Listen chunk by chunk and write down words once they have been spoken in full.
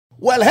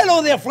Well,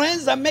 hello there,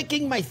 friends. I'm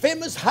making my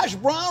famous hash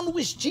brown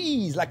with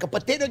cheese, like a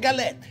potato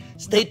galette.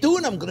 Stay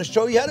tuned. I'm going to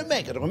show you how to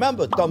make it.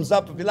 Remember, thumbs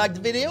up if you like the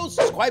video,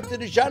 subscribe to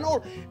the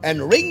channel,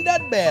 and ring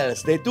that bell.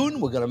 Stay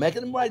tuned. We're going to make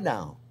them right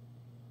now.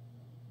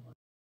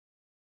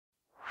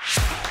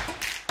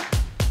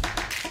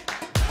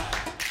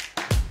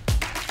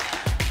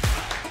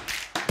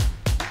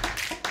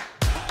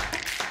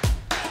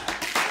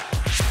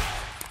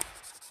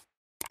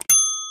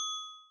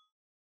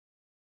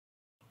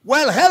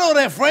 Well, hello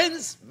there,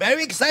 friends.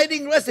 Very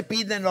exciting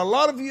recipe that a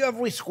lot of you have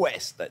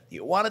requested.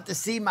 You wanted to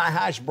see my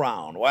hash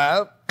brown.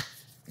 Well,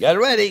 get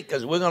ready,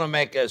 because we're going to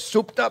make a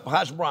souped-up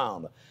hash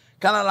brown.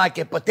 Kind of like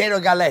a potato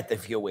galette,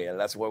 if you will.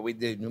 That's what we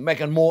did. We're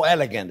making it more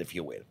elegant, if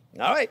you will.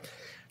 All right?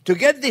 To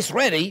get this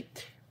ready,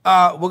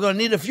 we're going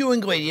to need a few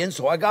ingredients.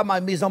 So I got my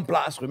mise en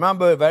place.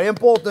 Remember, very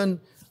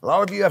important. A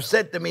lot of you have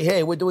said to me,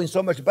 hey, we're doing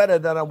so much better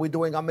than we're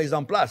doing our mise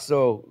en place.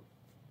 So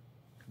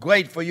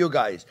great for you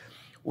guys.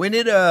 We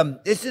need,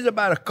 this is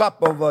about a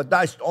cup of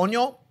diced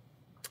onion.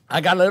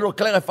 I got a little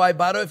clarified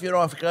butter. If you don't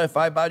have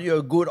clarified butter,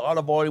 your good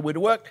olive oil would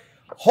work.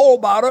 Whole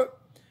butter.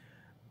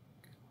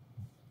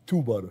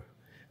 Two butter.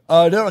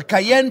 A little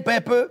cayenne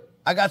pepper.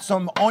 I got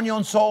some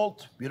onion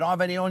salt. If you don't have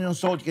any onion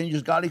salt, you can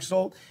use garlic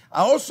salt.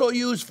 I also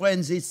use,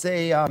 friends, it's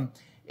a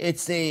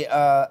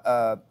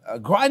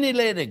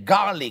granulated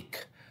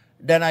garlic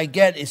that I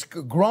get. It's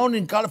grown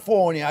in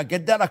California. I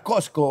get that at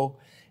Costco.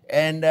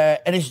 And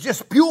it's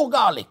just pure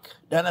garlic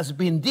that has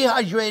been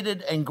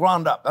dehydrated and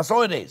ground up. That's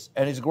all it is.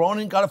 And it's grown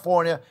in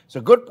California. It's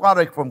a good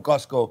product from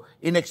Costco,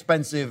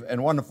 inexpensive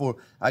and wonderful.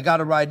 I got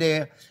it right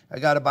there. I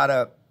got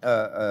about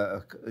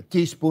a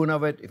teaspoon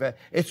of it.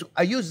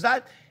 I use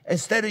that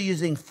instead of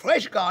using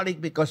fresh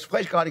garlic, because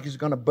fresh garlic is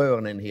going to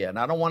burn in here. And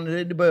I don't want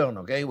it to burn,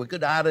 okay? We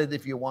could add it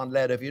if you want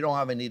later. If you don't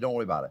have any, don't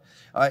worry about it.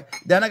 All right.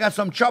 Then I got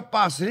some chopped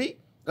parsley.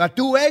 Got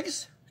 2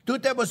 eggs, 2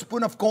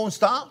 tablespoons of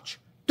cornstarch,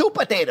 2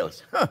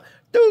 potatoes.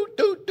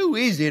 Too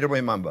easy to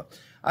remember.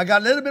 I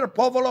got a little bit of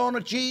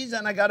provolone cheese,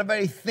 and I got a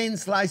very thin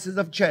slices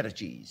of cheddar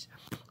cheese.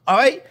 All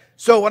right?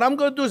 So what I'm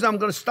going to do is I'm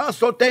going to start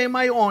sauteing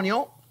my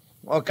onion,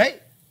 okay?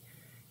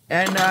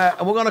 And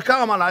we're going to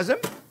caramelize them.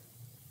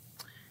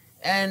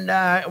 And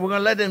we're going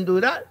to let them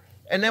do that.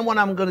 And then what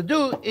I'm going to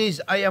do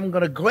is I am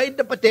going to grate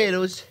the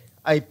potatoes.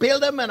 I peel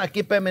them, and I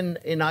keep them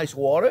in ice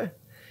water.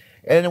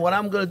 And what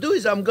I'm going to do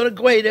is I'm going to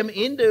grate them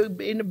in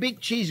the big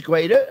cheese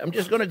grater. I'm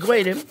just going to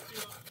grate them.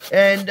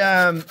 And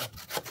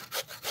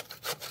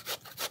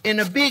in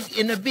the big,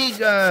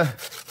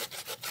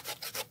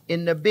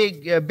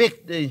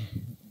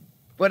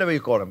 whatever you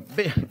call them,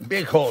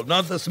 big hole,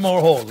 not the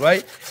small holes,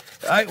 right?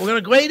 All right, we're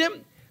gonna grate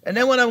them, and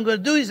then what I'm gonna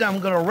do is I'm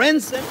gonna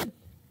rinse them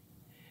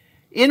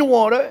in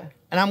water,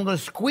 and I'm gonna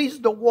squeeze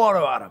the water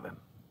out of them,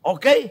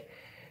 okay?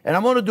 And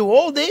I'm gonna do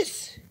all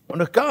this. I'm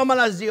gonna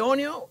caramelize the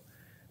onion,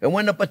 and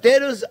when the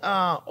potatoes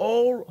are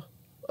all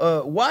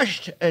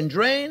washed and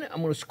drained,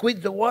 I'm gonna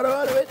squeeze the water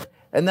out of it.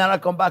 And then I'll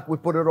come back, we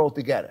put it all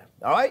together,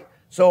 all right?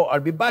 So I'll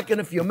be back in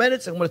a few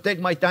minutes. I'm going to take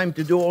my time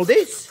to do all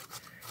this,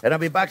 and I'll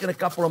be back in a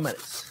couple of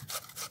minutes.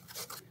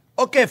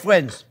 Okay,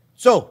 friends.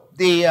 So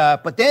the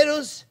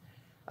potatoes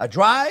are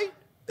dry.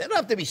 They don't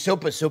have to be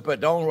super.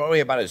 Don't worry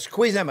about it.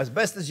 Squeeze them as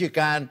best as you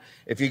can.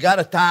 If you got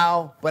a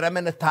towel, put them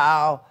in a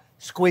towel.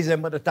 Squeeze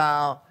them with a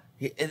towel.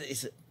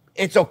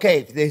 It's okay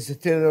if there's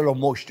still a little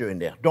moisture in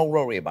there. Don't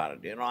worry about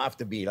it. You don't have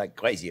to be like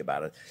crazy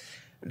about it.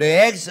 The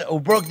eggs, we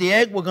broke the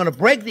egg. We're going to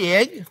break the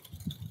egg.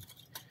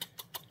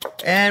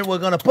 And we're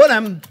going to put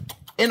them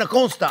in a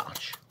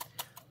cornstarch.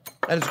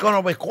 And it's going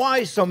to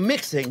require some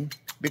mixing,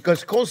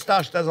 because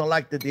cornstarch doesn't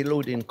like to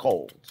dilute in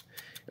cold.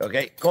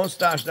 Okay?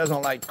 Cornstarch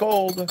doesn't like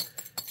cold,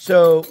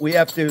 so we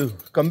have to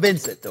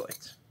convince it to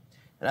it.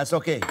 And that's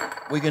okay.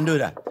 We can do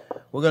that.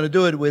 We're going to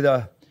do it with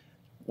a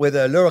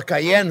little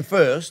cayenne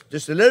first.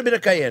 Just a little bit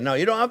of cayenne. Now,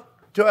 you don't have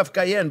to have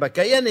cayenne, but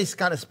cayenne is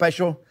kind of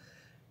special.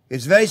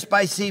 It's very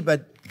spicy,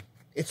 but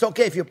it's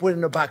okay if you put it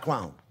in the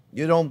background.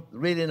 You don't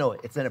really know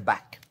it. It's in the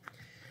back.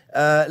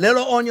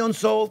 Little onion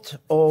salt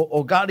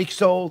or garlic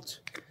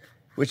salt,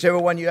 whichever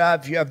one you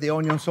have. If you have the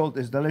onion salt,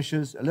 it's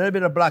delicious. A little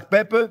bit of black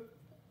pepper.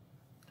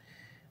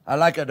 I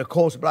like the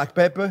coarse black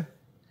pepper.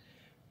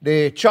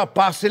 The chopped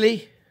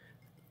parsley.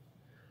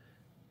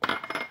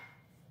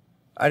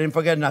 I didn't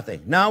forget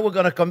nothing. Now we're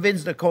going to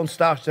convince the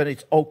cornstarch that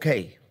it's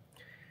okay.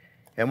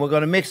 And we're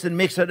going to mix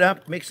it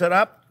up.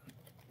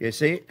 You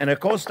see? And the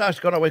cornstarch is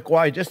going to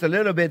require just a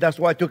little bit. That's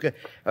why I took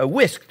a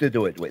whisk to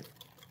do it with.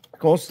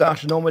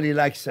 Cornstarch normally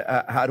likes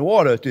hot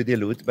water to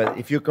dilute, but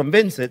if you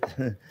convince it,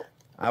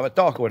 I have a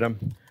talk with them,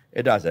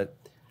 it does it.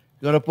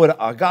 You're going to put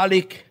our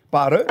garlic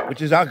powder,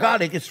 which is our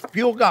garlic. It's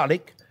pure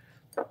garlic.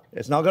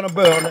 It's not going to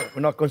burn.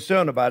 We're not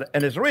concerned about it.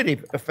 And it's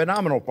really a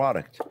phenomenal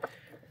product.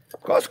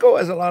 Costco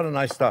has a lot of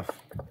nice stuff.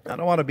 I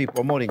don't want to be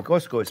promoting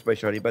Costco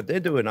especially, but they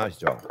do a nice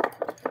job.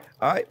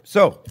 All right,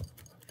 so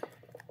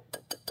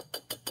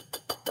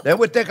then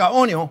we'll take our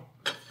onion,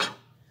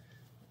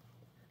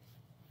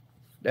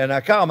 then I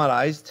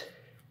caramelized.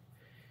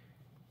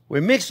 We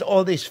mix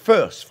all this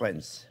first,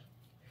 friends.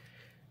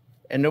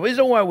 And the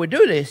reason why we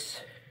do this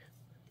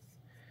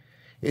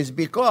is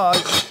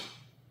because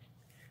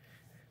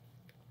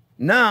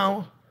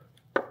now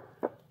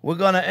we're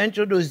going to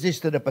introduce this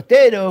to the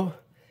potato.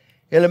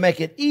 It'll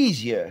make it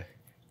easier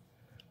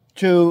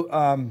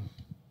to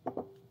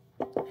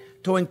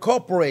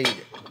incorporate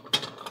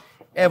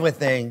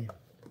everything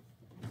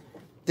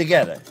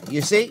together.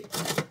 You see?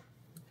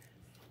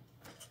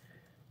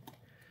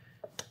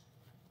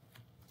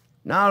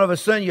 Now all of a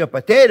sudden your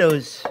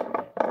potatoes,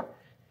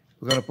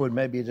 we're going to put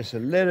maybe just a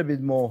little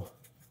bit more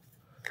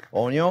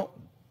onion.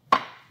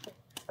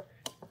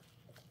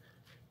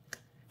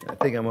 I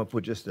think I'm going to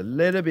put just a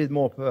little bit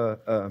more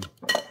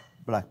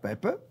black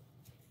pepper.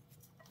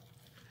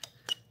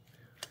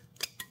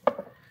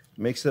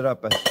 Mix it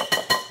up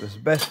as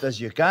best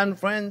as you can,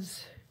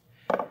 friends.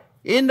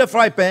 In the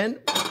fry pan,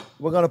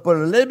 we're going to put a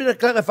little bit of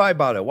clarified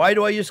butter. Why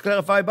do I use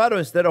clarified butter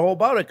instead of whole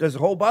butter? Because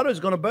whole butter is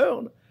going to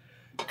burn.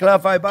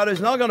 Clarified butter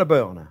is not going to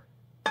burn.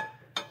 A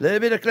little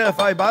bit of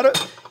clarified butter.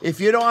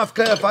 If you don't have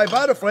clarified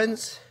butter,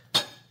 friends,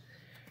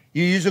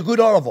 you use a good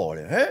olive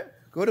oil. Eh?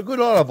 Good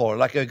olive oil,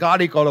 like a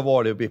garlic olive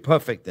oil. It'll be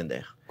perfect in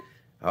there.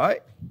 All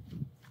right?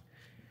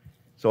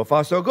 So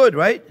far, so good,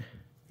 right?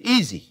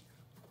 Easy.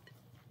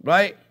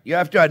 Right? You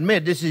have to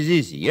admit this is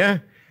easy, yeah?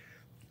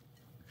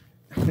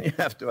 You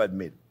have to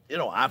admit. You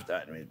don't have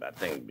to admit, but I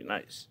think it'd be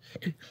nice.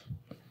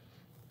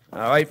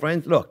 All right,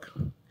 friends, look.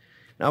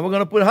 Now we're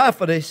going to put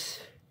half of this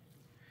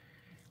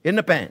in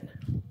the pan.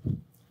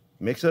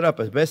 Mix it up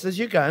as best as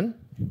you can.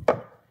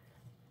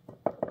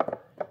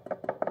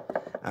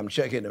 I'm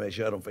checking to make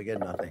sure I don't forget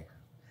nothing,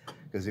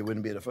 because it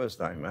wouldn't be the first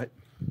time, right?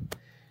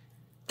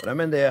 But I'm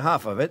in there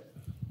half of it.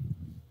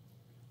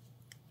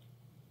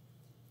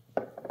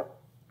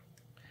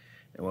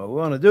 And what we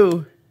want to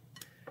do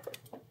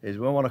is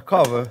we want to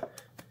cover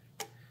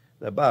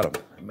the bottom.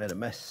 I made a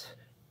mess.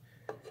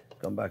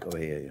 Come back over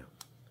here.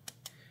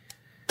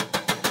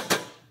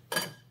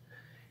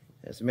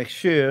 Let's make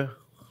sure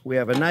we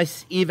have a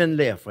nice even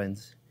layer,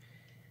 friends.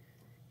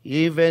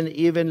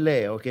 Even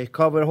layer, okay?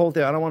 Cover the whole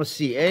thing. I don't want to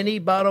see any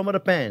bottom of the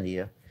pan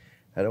here.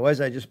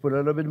 Otherwise, I just put a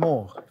little bit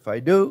more. If I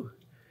do,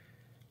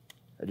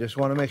 I just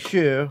want to make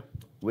sure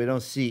we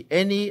don't see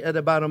any at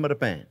the bottom of the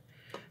pan.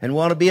 And we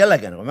want to be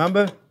elegant,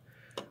 remember?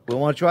 We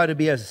want to try to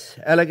be as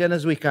elegant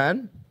as we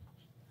can.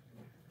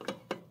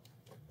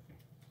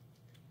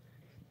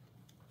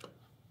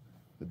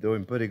 We're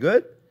doing pretty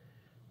good.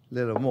 A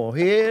little more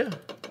here.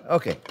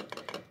 Okay.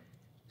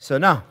 So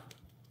now,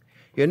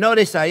 you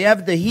notice I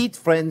have the heat,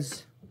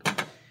 friends,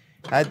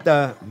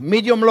 at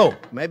medium-low,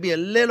 maybe a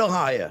little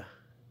higher.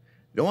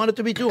 You don't want it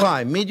to be too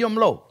high,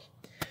 medium-low.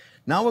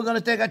 Now we're going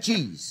to take our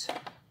cheese.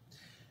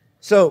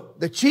 So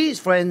the cheese,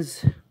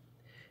 friends,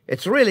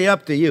 it's really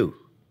up to you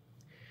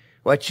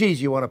what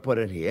cheese you want to put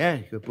in here. Eh?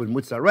 You could put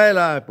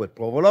mozzarella, put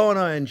provolone,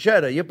 and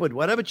cheddar. You put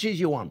whatever cheese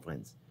you want,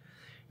 friends.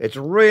 It's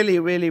really,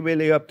 really,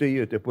 really up to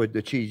you to put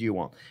the cheese you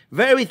want.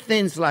 Very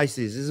thin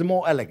slices is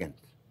more elegant.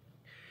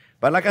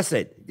 But like I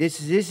said, this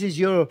is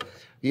your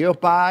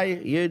pie,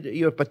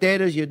 your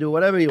potatoes, you do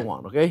whatever you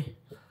want, okay?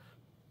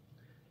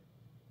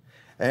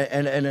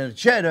 And the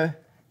cheddar,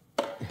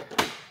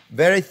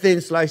 very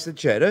thin slice of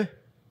cheddar.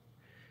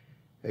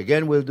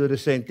 Again, we'll do the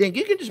same thing.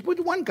 You can just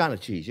put one kind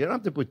of cheese. You don't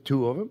have to put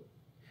two of them.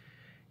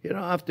 You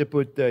don't have to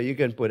put, you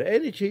can put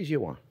any cheese you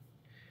want.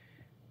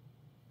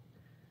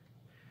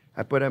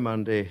 I put them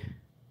on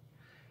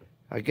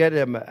I get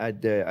them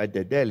at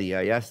the deli.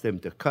 I ask them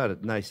to cut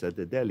it nice at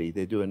the deli.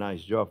 They do a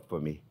nice job for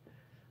me.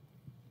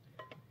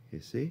 You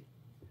see?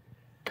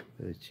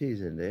 Put the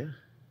cheese in there.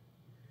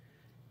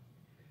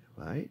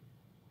 Right?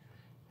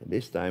 And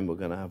this time we're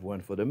going to have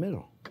one for the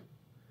middle,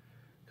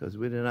 because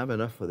we didn't have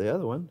enough for the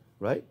other one,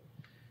 right?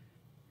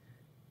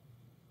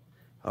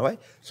 All right?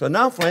 So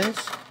now, friends,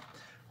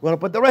 we're going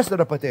to put the rest of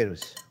the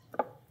potatoes.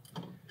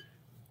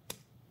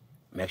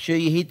 Make sure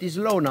you heat this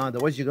low now,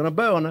 otherwise you're going to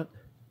burn it.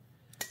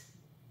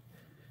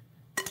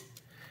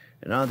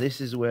 And now this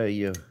is where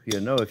you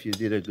know if you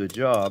did a good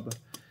job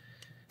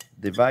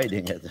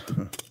dividing it.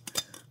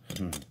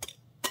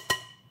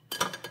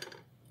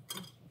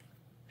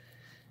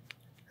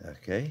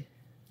 Okay.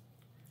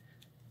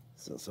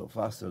 So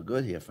far so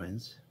good here,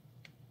 friends.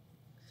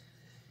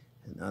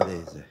 And now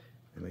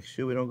make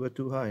sure we don't go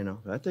too high now.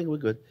 I think we're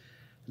good.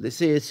 Let's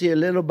see a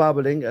little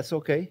bubbling. That's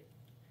okay.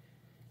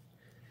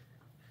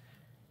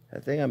 I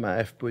think I might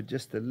have put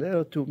just a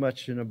little too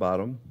much in the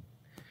bottom.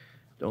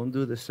 Don't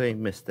do the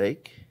same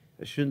mistake.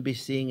 I shouldn't be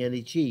seeing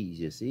any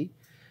cheese, you see?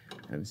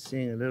 I'm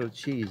seeing a little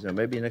cheese. Or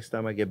maybe next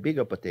time I get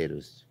bigger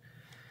potatoes.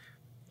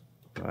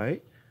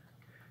 Right?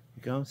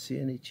 You can't see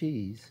any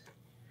cheese.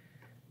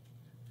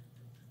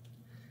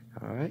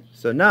 All right?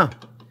 So now,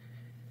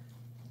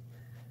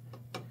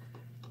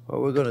 what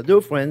we're going to do,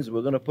 friends,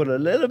 we're going to put a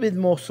little bit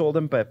more salt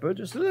and pepper.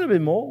 Just a little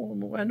bit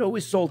more. I know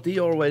we're salty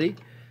already,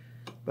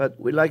 but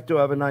we like to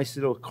have a nice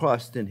little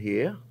crust in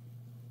here.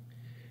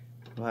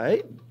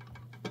 Right?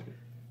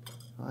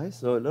 All right,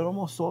 so a little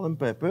more salt and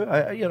pepper.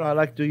 I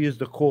like to use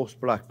the coarse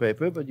black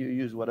pepper, but you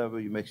use whatever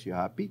makes you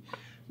happy.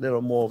 A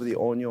little more of the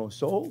onion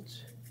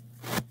salt.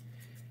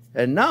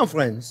 And now,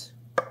 friends,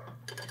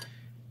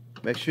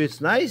 make sure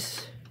it's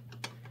nice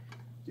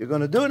you're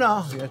gonna do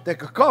now, you're gonna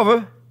take a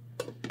cover.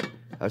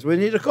 That's what we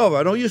need a cover.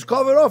 I don't use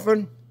cover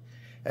often.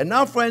 And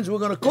now, friends, we're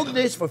gonna cook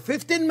this for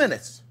 15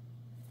 minutes.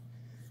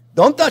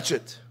 Don't touch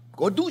it.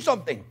 Go do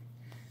something.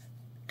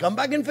 Come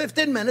back in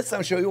 15 minutes,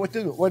 I'll show you what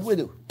to do, what we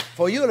do.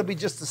 For you, it'll be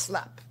just a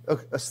slap.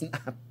 A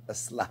snap. A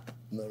slap.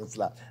 Not a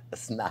slap. A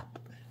snap.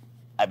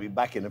 I'll be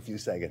back in a few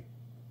seconds.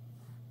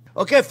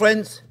 Okay,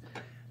 friends.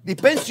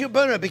 Depends your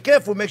burner. Be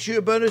careful. Make sure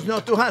your burner is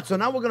not too hot. So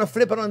now we're going to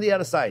flip it on the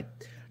other side.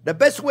 The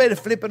best way to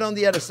flip it on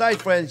the other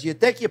side, friends, you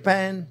take your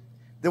pan.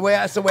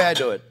 That's the way I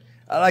do it.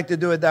 I like to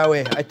do it that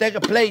way. I take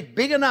a plate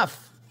big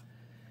enough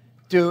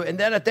and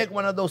then I take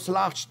one of those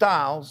large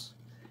towels,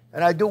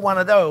 and I do one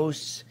of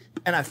those,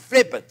 and I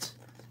flip it.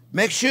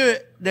 Make sure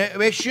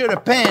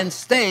the pan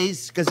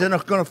stays, because they're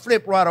not going to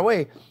flip right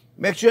away.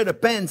 Make sure the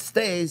pan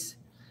stays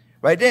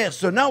right there.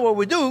 So now what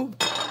we do,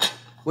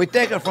 we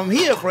take it from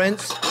here,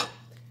 friends,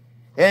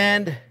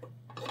 and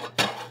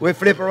we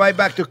flip it right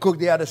back to cook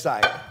the other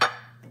side.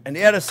 And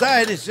the other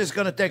side is just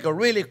going to take a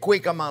really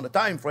quick amount of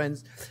time,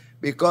 friends,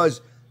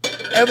 because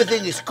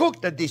everything is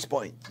cooked at this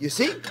point. You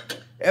see?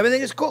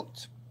 Everything is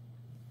cooked.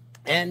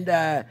 And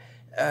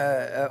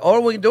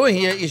all we're doing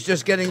here is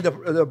just getting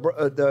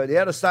the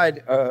other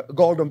side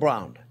golden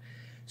brown.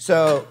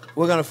 So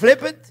we're going to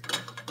flip it,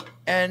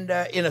 and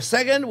in a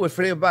second, we'll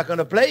flip it back on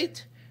the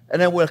plate,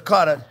 and then we'll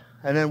cut it,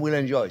 and then we'll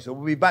enjoy. So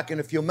we'll be back in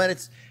a few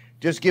minutes.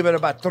 Just give it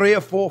about 3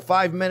 or 4,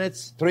 5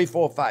 minutes. 3,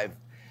 4, 5.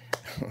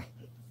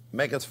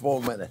 Make it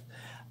 4 minutes.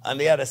 On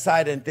the other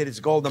side until it's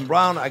golden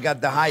brown. I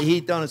got the high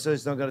heat on it, so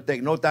it's not going to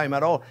take no time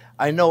at all.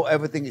 I know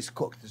everything is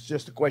cooked. It's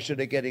just a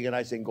question of getting it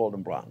nice and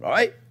golden brown, all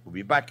right? We'll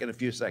be back in a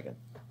few seconds.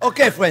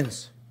 Okay,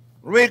 friends,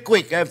 real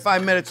quick. I have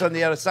 5 minutes on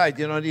the other side.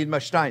 You don't need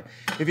much time.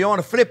 If you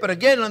want to flip it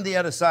again on the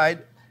other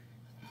side,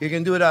 you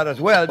can do that as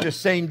well.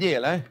 Just same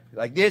deal, eh?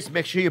 Like this.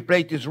 Make sure your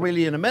plate is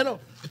really in the middle.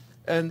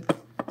 And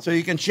so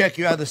you can check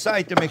your other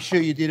side to make sure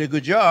you did a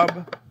good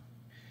job.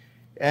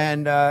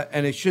 And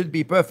it should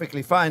be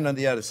perfectly fine on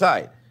the other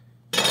side.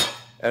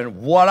 And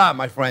voila,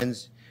 my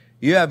friends,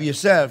 you have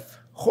yourself,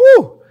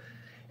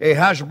 a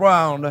hash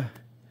brown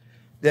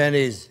that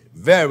is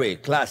very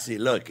classy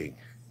looking.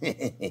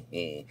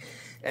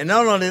 And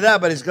not only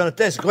that, but it's going to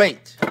taste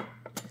great.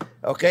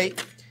 Okay?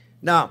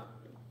 Now,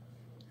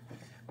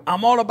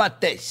 I'm all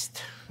about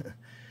taste.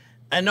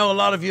 I know a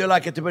lot of you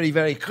like it to be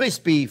very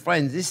crispy,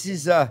 friends. This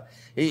is,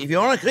 if you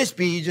want it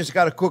crispy, you just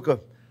got to cook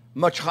it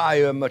much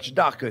higher, much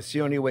darker. It's the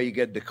only way you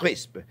get the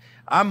crisp.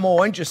 I'm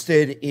more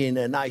interested in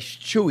a nice,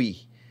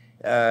 chewy,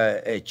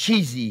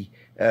 cheesy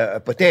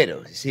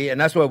potatoes, you see, and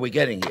that's what we're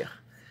getting here.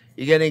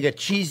 You're getting a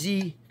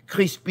cheesy,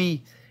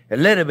 crispy, a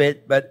little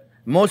bit, but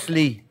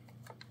mostly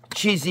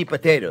cheesy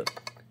potato.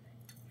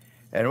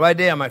 And right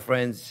there, my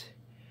friends,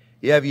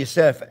 you have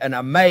yourself an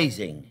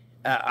amazing,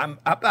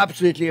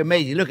 absolutely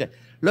amazing. Look at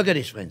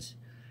this, friends.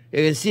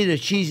 You can see the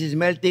cheese is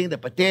melting, the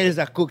potatoes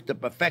are cooked to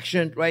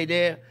perfection right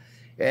there,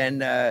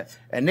 and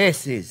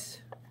this is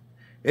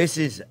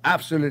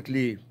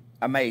absolutely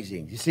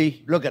amazing. You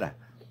see, look at that.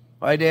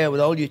 Right there with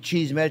all your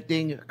cheese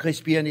melting,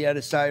 crispy on the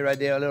other side right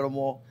there a little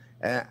more.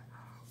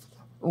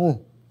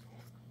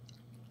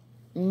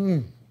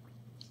 You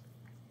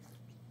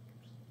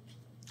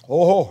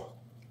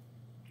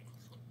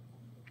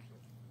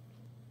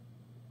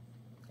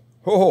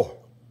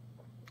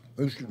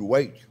should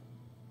wait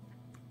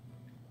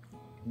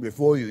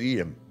before you eat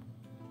them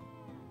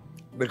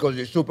because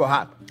it's super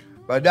hot.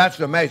 But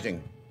that's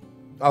amazing.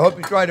 I hope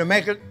you try to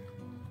make it.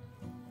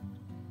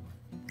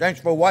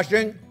 Thanks for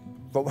watching.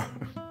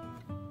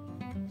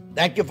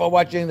 Thank you for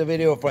watching the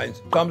video,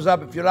 friends. Thumbs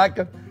up if you like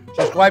it.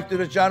 Subscribe to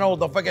the channel.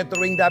 Don't forget to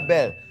ring that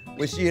bell.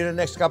 We'll see you in the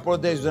next couple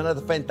of days with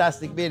another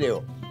fantastic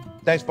video.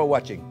 Thanks for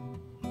watching.